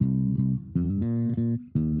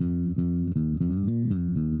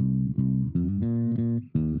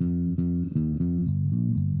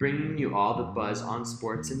bringing you all the buzz on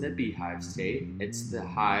sports in the Beehive State. It's the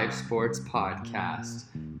Hive Sports Podcast.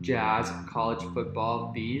 Jazz, college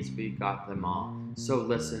football, bees, we got them all. So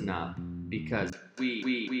listen up, because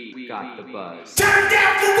we got the buzz. Turn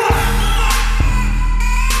down for what?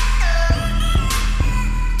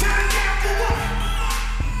 Turn down for what?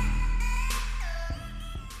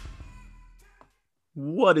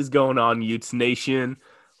 What is going on, Utes Nation?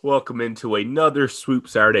 Welcome into another Swoop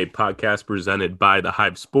Saturday podcast presented by the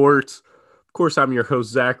Hive Sports. Of course, I'm your host,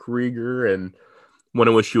 Zach Rieger, and want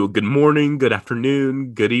to wish you a good morning, good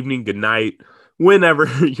afternoon, good evening, good night. Whenever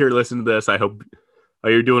you're listening to this, I hope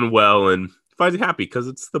you're doing well and find you happy because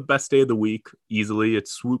it's the best day of the week, easily.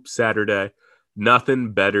 It's Swoop Saturday.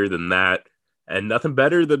 Nothing better than that, and nothing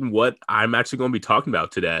better than what I'm actually going to be talking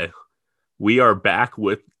about today. We are back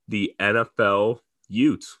with the NFL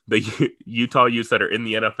Utes, the Utah Utes that are in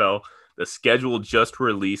the NFL. The schedule just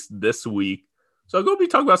released this week. So I'm going to be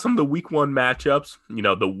talking about some of the week one matchups,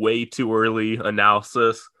 the way too early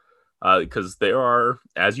analysis, because there are,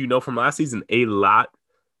 as you know from last season, a lot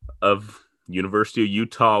of University of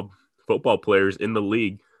Utah football players in the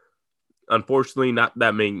league. Unfortunately, not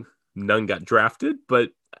that many, none got drafted,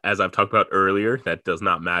 but as I've talked about earlier, that does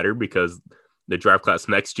not matter because the draft class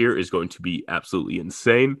next year is going to be absolutely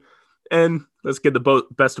insane. And let's get the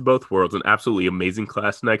best of both worlds, an absolutely amazing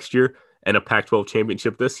class next year and a Pac-12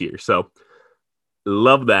 championship this year. So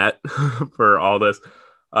love that for all this.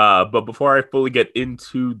 But before I fully get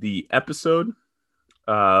into the episode,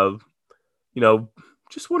 just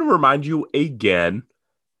want to remind you again,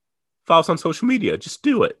 follow us on social media. Just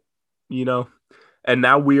do it, And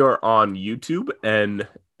now we are on YouTube. And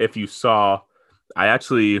if you saw, I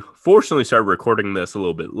actually fortunately started recording this a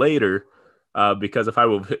little bit later. Because if I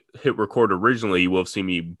will hit record originally, you will see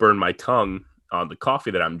me burn my tongue on the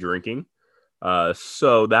coffee that I'm drinking.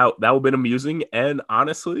 So that will have been amusing. And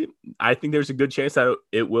honestly, I think there's a good chance that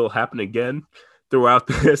it will happen again throughout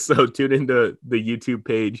this. So tune into the YouTube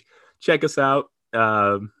page. Check us out.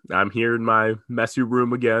 I'm here in my messy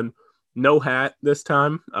room again. No hat this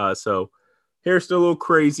time. So hair's still a little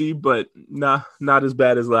crazy, but not as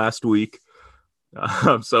bad as last week.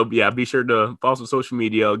 So yeah, be sure to follow us on social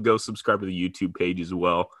media. Go subscribe to the YouTube page as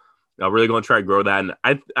well. I'm really going to try to grow that, and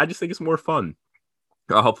I just think it's more fun.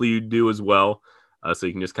 Hopefully you do as well, so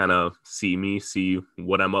you can just kind of see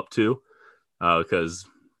what I'm up to, because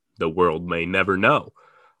the world may never know.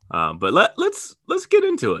 But let's get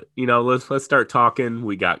into it. Let's start talking.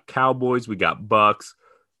 We got Cowboys, we got Bucks.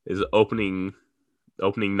 Is opening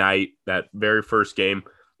night, that very first game.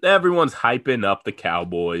 Everyone's hyping up the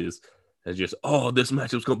Cowboys. It's just, this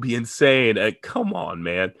matchup's going to be insane. Come on,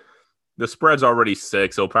 man. The spread's already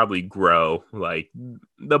 6. It'll probably grow. Like,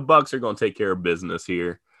 the Bucks are going to take care of business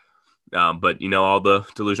here. But, all the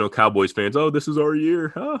delusional Cowboys fans, this is our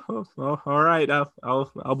year. Oh, all right.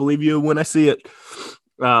 I'll believe you when I see it.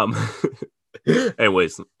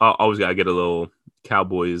 Anyways, I always got to get a little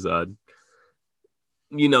Cowboys,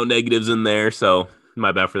 negatives in there. So,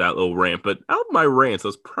 my bad for that little rant, but out of my rants,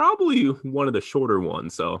 that's probably one of the shorter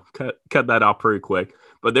ones, so cut that off pretty quick.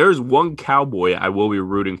 But there's one Cowboy I will be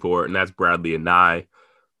rooting for, and that's Bradlee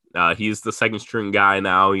Anae. He's the second string guy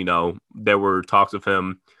now. There were talks of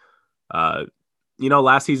him.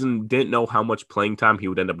 Last season, didn't know how much playing time he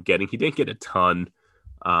would end up getting. He didn't get a ton,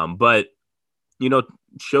 but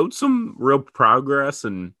showed some real progress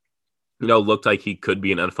and looked like he could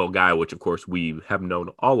be an NFL guy, which of course we have known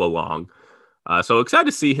all along. So excited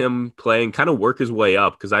to see him play and kind of work his way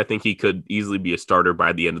up, because I think he could easily be a starter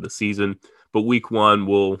by the end of the season. But week one,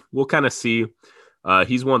 we'll kind of see.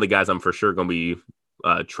 He's one of the guys I'm for sure going to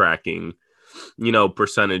be tracking,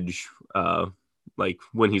 percentage, like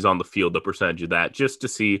when he's on the field, the percentage of that, just to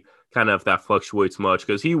see kind of if that fluctuates much,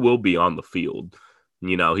 because he will be on the field.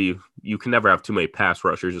 You can never have too many pass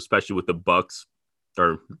rushers, especially with the Bucks.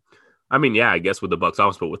 I guess with the Bucks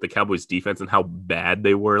also, but with the Cowboys defense and how bad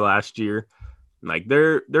they were last year. Like,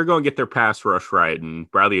 they're going to get their pass rush right, and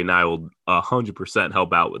Bradlee Anae will 100%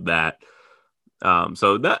 help out with that.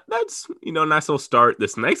 So that's a nice little start.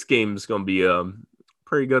 This next game is going to be a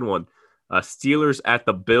pretty good one. Steelers at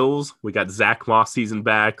the Bills. We got Zach Moss season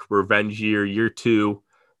back, revenge year 2,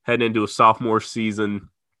 heading into a sophomore season.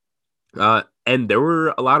 And there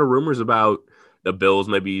were a lot of rumors about the Bills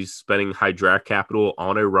maybe spending high draft capital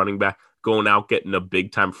on a running back, going out, getting a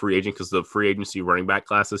big-time free agent, because the free agency running back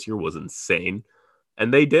class this year was insane.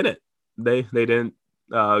 And they didn't. They didn't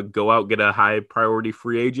go out, get a high-priority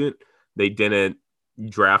free agent. They didn't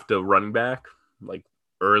draft a running back, like,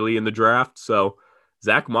 early in the draft. So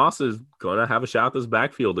Zach Moss is going to have a shot at this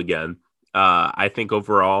backfield again. I think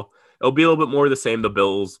overall, it'll be a little bit more of the same. The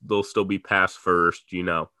Bills, they'll still be pass first,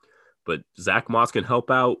 but Zach Moss can help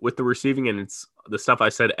out with the receiving, and it's the stuff I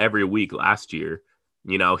said every week last year.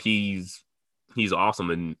 He's awesome,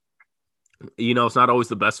 and it's not always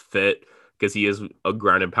the best fit because he is a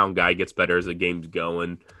ground and pound guy, gets better as the game's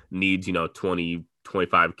going, needs 20,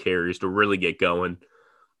 25 carries to really get going.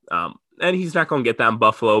 And he's not going to get that in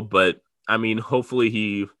Buffalo, but hopefully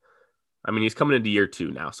he's coming into year 2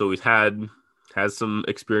 now, so has some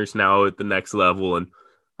experience now at the next level,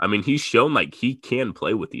 and he's shown like he can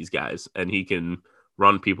play with these guys and he can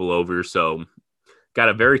run people over. So got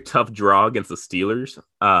a very tough draw against the Steelers,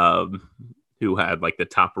 who had like the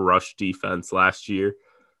top rush defense last year.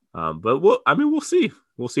 But we'll see.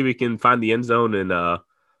 We'll see if we can find the end zone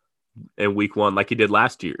in week 1 like he did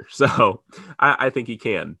last year. So I think he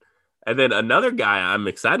can. And then another guy I'm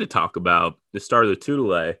excited to talk about, the start of the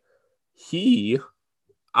Tutelay, he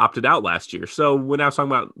opted out last year. So when I was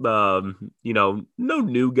talking about no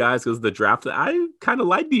new guys because the draft, I kind of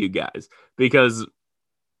lied to you guys because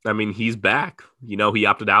he's back. He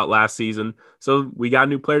opted out last season. So we got a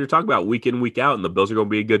new player to talk about week in, week out, and the Bills are going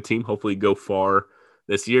to be a good team, hopefully go far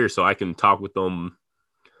this year so I can talk with them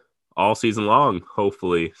all season long,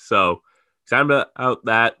 hopefully. So excited about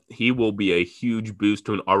that. He will be a huge boost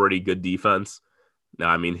to an already good defense.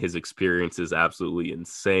 Now, his experience is absolutely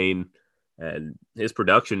insane, and his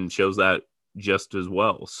production shows that just as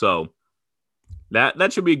well. So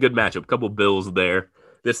that should be a good matchup. A couple Bills there.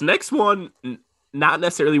 This next one, not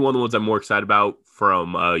necessarily one of the ones I'm more excited about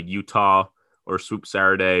from Utah or Swoop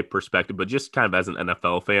Saturday perspective, but just kind of as an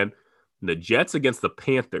NFL fan. The Jets against the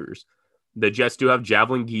Panthers. The Jets do have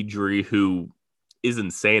Javelin Guidry, who is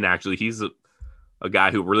insane, actually. He's a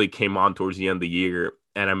guy who really came on towards the end of the year.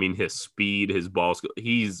 And, his speed, his ball skill,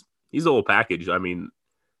 he's a whole package.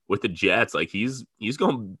 With the Jets, like he's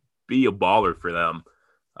going to be a baller for them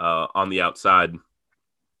on the outside.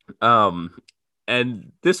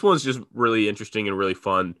 And this one's just really interesting and really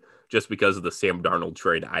fun just because of the Sam Darnold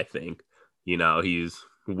trade, I think. He's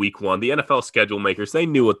week 1. The NFL schedule makers, they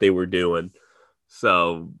knew what they were doing.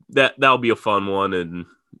 So that'll be a fun one. And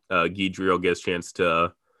Guidry will get a chance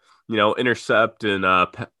to, intercept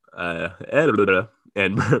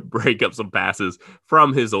and break up some passes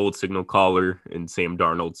from his old signal caller and Sam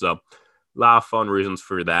Darnold. So a lot of fun reasons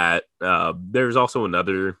for that. There's also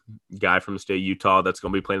another guy from the state of Utah that's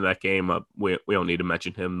going to be playing that game. We don't need to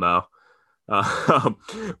mention him, though.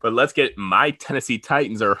 But let's get my Tennessee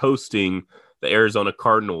Titans are hosting the Arizona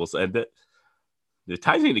Cardinals. And the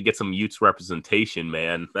Titans need to get some Utes representation,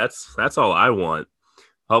 man. That's all I want.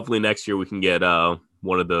 Hopefully next year we can get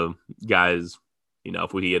one of the guys,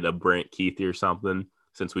 if we get a Brant Keithy or something,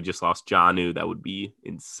 since we just lost Jonnu, that would be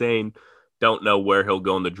insane. Don't know where he'll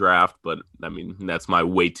go in the draft, but that's my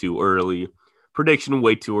way too early prediction,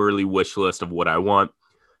 way too early wish list of what I want.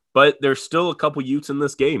 But there's still a couple Utes in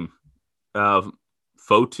this game.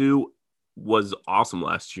 Fotu was awesome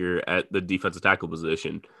last year at the defensive tackle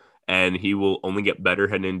position, and he will only get better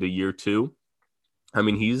heading into year 2.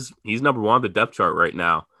 He's number 1 on the depth chart right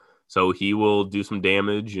now, so he will do some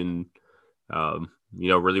damage and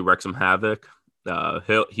really wreak some havoc.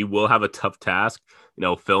 He will have a tough task,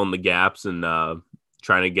 filling the gaps and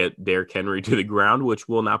trying to get Derrick Henry to the ground, which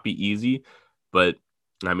will not be easy, but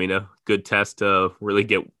a good test to really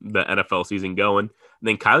get the NFL season going. And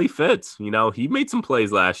then Kylie Fitz, he made some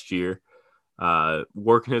plays last year,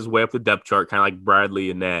 working his way up the depth chart, kind of like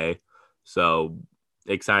Bradley Anae. So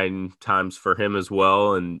exciting times for him as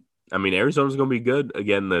well. And Arizona's going to be good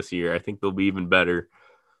again this year. I think they'll be even better.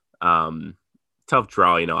 Tough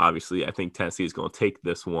draw, obviously. I think Tennessee is going to take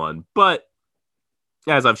this one. But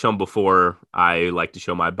as I've shown before, I like to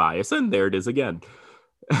show my bias. And there it is again.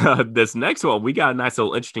 This next one, we got a nice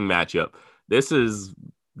little interesting matchup. This is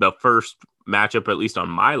the first matchup, at least on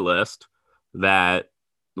my list, that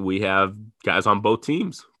we have guys on both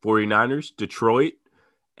teams. 49ers, Detroit.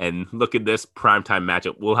 And look at this primetime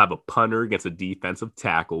matchup. We'll have a punter against a defensive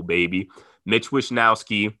tackle, baby. Mitch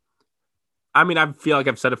Wishnowsky. I feel like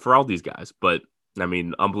I've said it for all these guys, but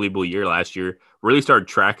unbelievable year last year. Really started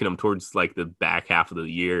tracking him towards like the back half of the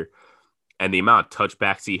year. And the amount of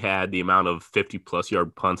touchbacks he had, the amount of 50-plus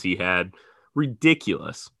yard punts he had,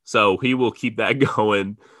 ridiculous. So he will keep that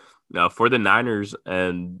going for the Niners.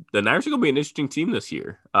 And the Niners are going to be an interesting team this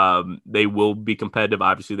year. They will be competitive.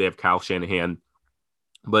 Obviously, they have Kyle Shanahan.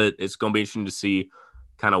 But it's going to be interesting to see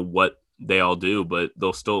kind of what they all do. But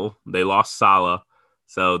they lost Saleh.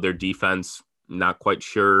 So their defense, not quite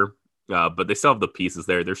sure. But they still have the pieces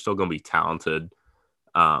there. They're still going to be talented.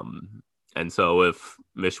 And so if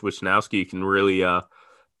Mitch Wishnowsky can really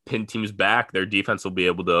pin teams back, their defense will be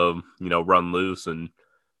able to, run loose and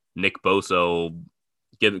Nick Bosa will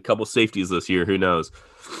get a couple safeties this year. Who knows?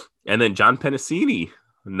 And then John Pennicini,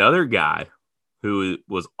 another guy who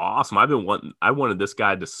was awesome. I wanted this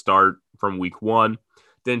guy to start from week 1.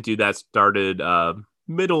 Didn't do that. Started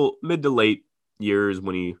mid to late years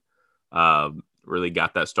when he really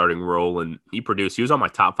got that starting role, and he produced. He was on my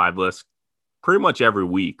top 5 list pretty much every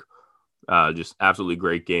week. Just absolutely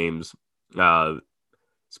great games,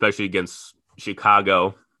 especially against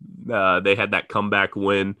Chicago. They had that comeback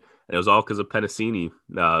win, and it was all because of Pennicini.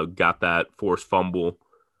 Got that forced fumble,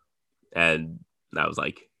 and I was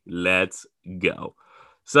like, let's go.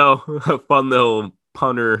 So a fun little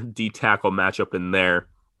punter D-tackle matchup in there.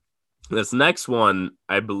 This next one,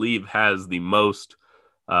 I believe, has the most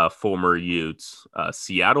former Utes.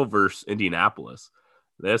 Seattle versus Indianapolis.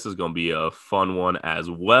 This is going to be a fun one as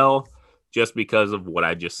well, just because of what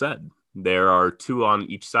I just said. There are 2 on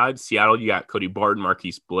each side. Seattle, you got Cody Barton,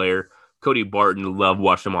 Marquise Blair. Cody Barton, love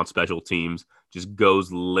watching him on special teams. Just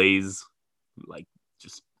lays,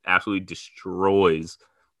 just absolutely destroys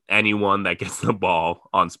anyone that gets the ball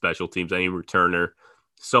on special teams, any returner.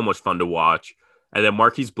 So much fun to watch. And then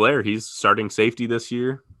Marquise Blair, he's starting safety this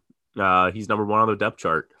year. He's number 1 on the depth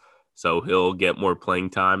chart. So he'll get more playing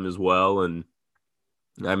time as well. And,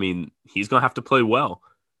 I mean, he's going to have to play well.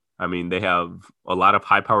 I mean, they have a lot of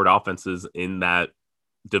high-powered offenses in that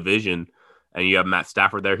division. And you have Matt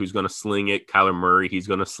Stafford there who's going to sling it. Kyler Murray, he's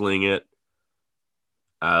going to sling it.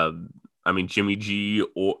 Jimmy G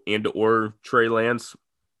or Trey Lance,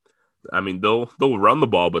 I mean, they'll run the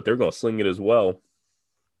ball, but they're going to sling it as well.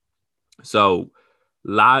 So,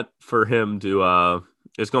 lot for him to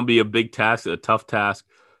it's going to be a big task, a tough task.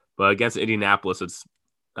 But against Indianapolis, it's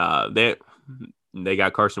they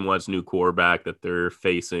got Carson Wentz, new quarterback that they're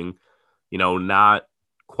facing. You know, not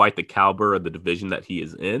quite the caliber of the division that he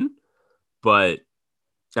is in. But,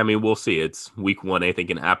 I mean, we'll see. It's week 1. Anything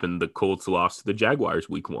can happen. The Colts lost to the Jaguars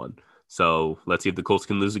week 1. So, let's see if the Colts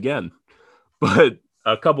can lose again. But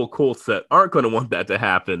a couple Colts that aren't going to want that to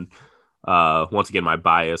happen. Once again, my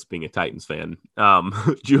bias being a Titans fan.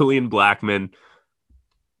 Julian Blackmon,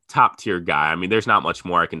 top tier guy. I mean, there's not much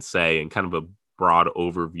more I can say in kind of a broad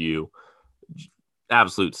overview.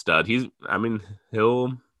 Absolute stud. He'll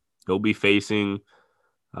be facing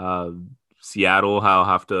Seattle. I'll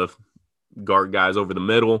have to guard guys over the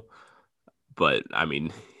middle. But, I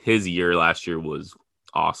mean, his year last year was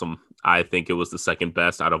awesome. I think it was the second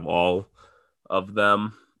best out of all of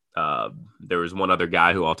them. There was one other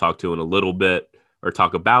guy who I'll talk about in a little bit.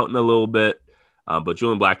 But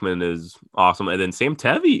Julian Blackmon is awesome. And then Sam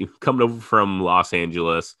Tevi coming over from Los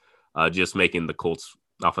Angeles, just making the Colts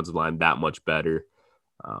offensive line that much better.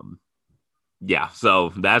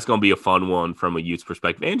 So that's going to be a fun one from a Utes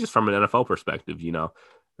perspective and just from an NFL perspective. You know,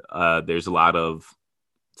 there's a lot of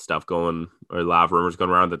stuff a lot of rumors going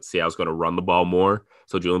around that Seattle's going to run the ball more.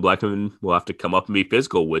 So Julian Blackmon will have to come up and be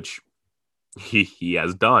physical, which he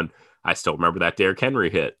has done. I still remember that Derrick Henry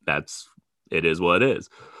hit. It is what it is.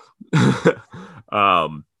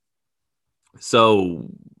 So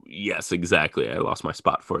yes, exactly. I lost my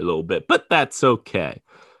spot for a little bit, but that's okay.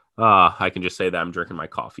 I can just say that I'm drinking my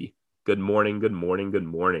coffee. Good morning.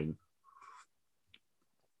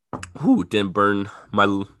 Ooh, didn't burn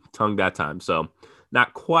my tongue that time. So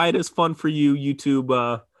not quite as fun for you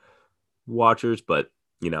YouTube watchers, but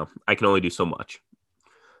you know, I can only do so much.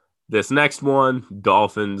 This next one,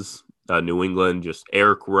 Dolphins, New England, just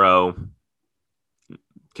Eric Rowe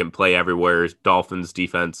can play everywhere. Dolphins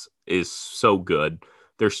defense is so good.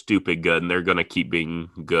 They're stupid good, and they're going to keep being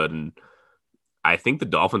good. And I think the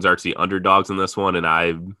Dolphins are actually underdogs in this one, and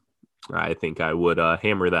I think I would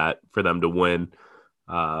hammer that for them to win.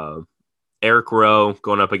 Eric Rowe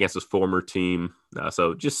going up against his former team.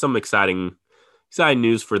 So just some exciting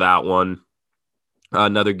news for that one.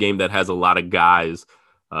 Another game that has a lot of guys.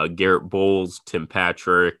 Garrett Bowles, Tim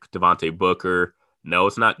Patrick, Devontae Booker. No,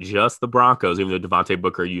 it's not just the Broncos, even though Devontae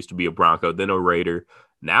Booker used to be a Bronco, then a Raider.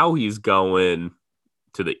 Now he's going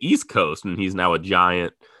to the East Coast, and he's now a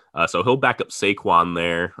Giant. So he'll back up Saquon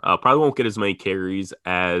there. Probably won't get as many carries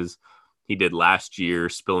as he did last year,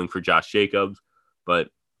 spilling for Josh Jacobs. But,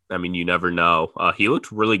 I mean, you never know. He looked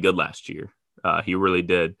really good last year. He really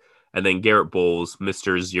did. And then Garrett Bowles,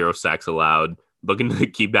 Mr. 0 sacks allowed, looking to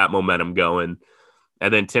keep that momentum going.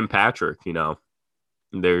 And then Tim Patrick, you know,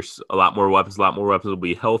 there's a lot more weapons. A lot more weapons will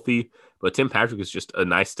be healthy. But Tim Patrick is just a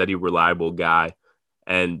nice, steady, reliable guy.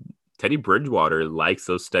 And Teddy Bridgewater likes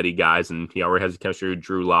those steady guys, and he already has a chemistry with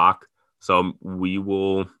Drew Lock. So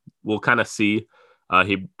we'll kind of see.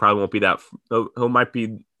 He probably won't be that. He might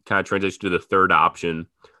be kind of transition to the third option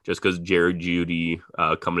just because Jared Jeudy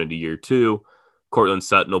coming into year 2. Cortland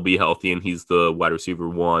Sutton will be healthy, and he's the wide receiver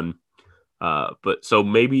 1. But so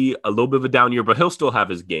maybe a little bit of a down year, but he'll still have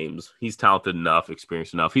his games. He's talented enough,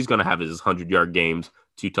 experienced enough. He's going to have his 100-yard games,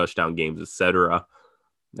 2 touchdown games, etc.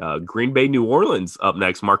 Green Bay, New Orleans up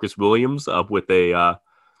next. Marcus Williams up with a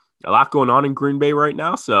lot going on in Green Bay right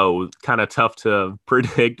now, so kind of tough to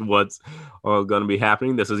predict what's going to be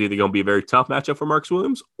happening. This is either going to be a very tough matchup for Marcus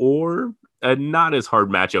Williams or a not as hard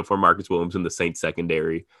matchup for Marcus Williams in the Saints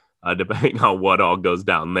secondary, depending on what all goes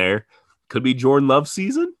down there. Could be Jordan Love's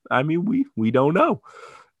season. I mean, we don't know.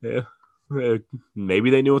 Yeah. Maybe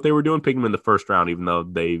they knew what they were doing, picking him in the first round, even though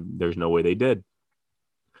there's no way they did.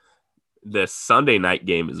 The Sunday night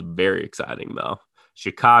game is very exciting, though.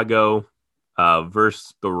 Chicago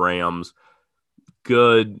versus the Rams.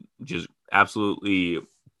 Good, just absolutely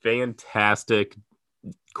fantastic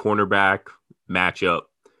cornerback matchup.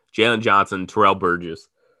 Jalen Johnson, Terrell Burgess.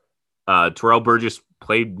 Terrell Burgess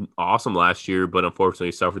played awesome last year, but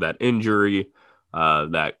unfortunately suffered that injury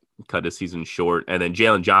that cut his season short. And then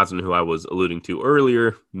Jalen Johnson, who I was alluding to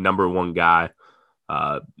earlier, number 1 guy.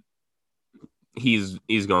 He's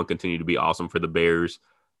going to continue to be awesome for the Bears.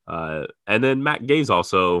 And then Matt Gay's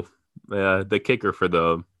also the kicker for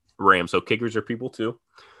the Rams. So kickers are people too.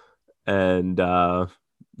 And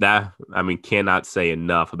cannot say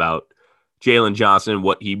enough about Jalen Johnson,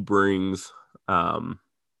 what he brings.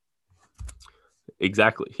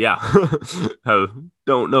 Exactly. Yeah. I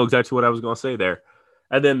don't know exactly what I was going to say there.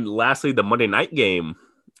 And then lastly, the Monday night game,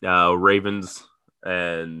 Ravens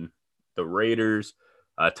and the Raiders.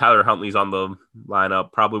 Tyler Huntley's on the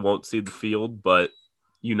lineup. Probably won't see the field, but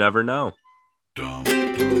you never know.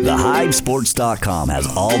 TheHiveSports.com has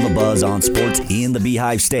all the buzz on sports in the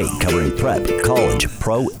Beehive State, covering prep, college,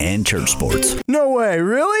 pro, and church sports. No way,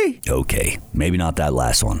 really? Okay, maybe not that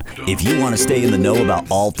last one. If you want to stay in the know about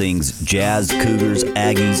all things Jazz, Cougars,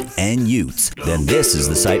 Aggies, and Utes, then this is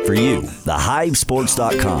the site for you.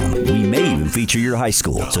 TheHiveSports.com. We may even feature your high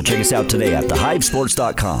school, so check us out today at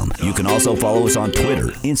TheHiveSports.com. You can also follow us on Twitter,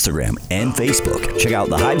 Instagram, and Facebook. Check out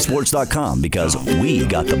TheHiveSports.com because we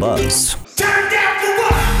got the buzz.